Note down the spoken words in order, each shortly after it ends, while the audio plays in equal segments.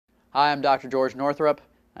Hi, I'm Dr. George Northrup,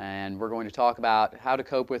 and we're going to talk about how to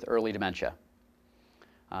cope with early dementia.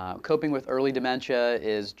 Coping with early dementia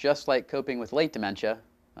is just like coping with late dementia,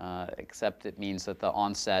 except it means that the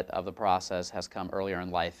onset of the process has come earlier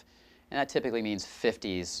in life, and that typically means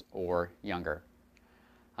 50s or younger.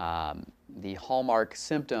 The hallmark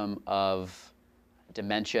symptom of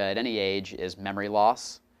dementia at any age is memory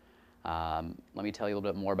loss. Let me tell you a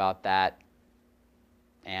little bit more about that.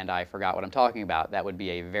 And I forgot what I'm talking about. That would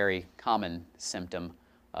be a very common symptom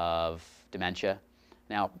of dementia.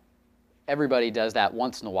 Now, everybody does that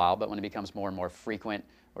once in a while, but when it becomes more and more frequent,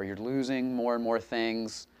 or you're losing more and more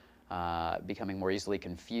things, becoming more easily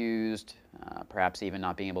confused, perhaps even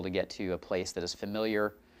not being able to get to a place that is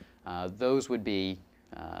familiar, those would be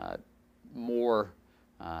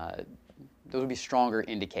stronger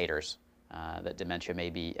indicators that dementia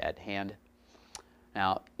may be at hand.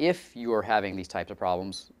 Now, if you are having these types of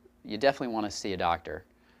problems, you definitely want to see a doctor.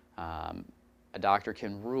 A doctor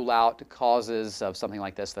can rule out causes of something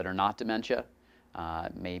like this that are not dementia.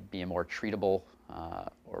 It may be a more treatable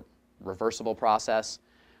or reversible process.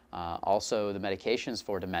 Also, the medications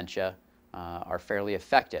for dementia are fairly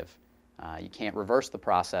effective. You can't reverse the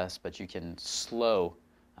process, but you can slow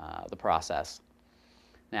the process.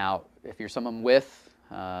 Now, if you're someone with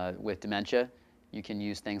dementia, you can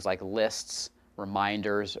use things like lists,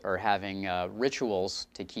 reminders, or having rituals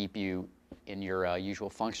to keep you in your usual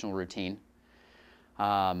functional routine.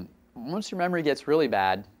 Once your memory gets really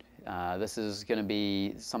bad, this is going to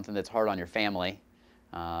be something that's hard on your family,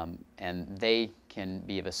 and they can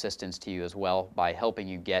be of assistance to you as well by helping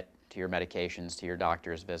you get to your medications, to your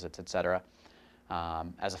doctor's visits, etc.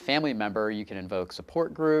 As a family member, you can invoke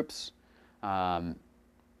support groups.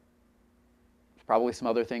 Probably some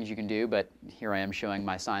other things you can do, but here I am showing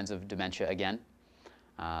my signs of dementia again.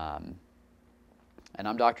 And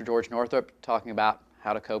I'm Dr. George Northrup talking about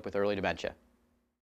how to cope with early dementia.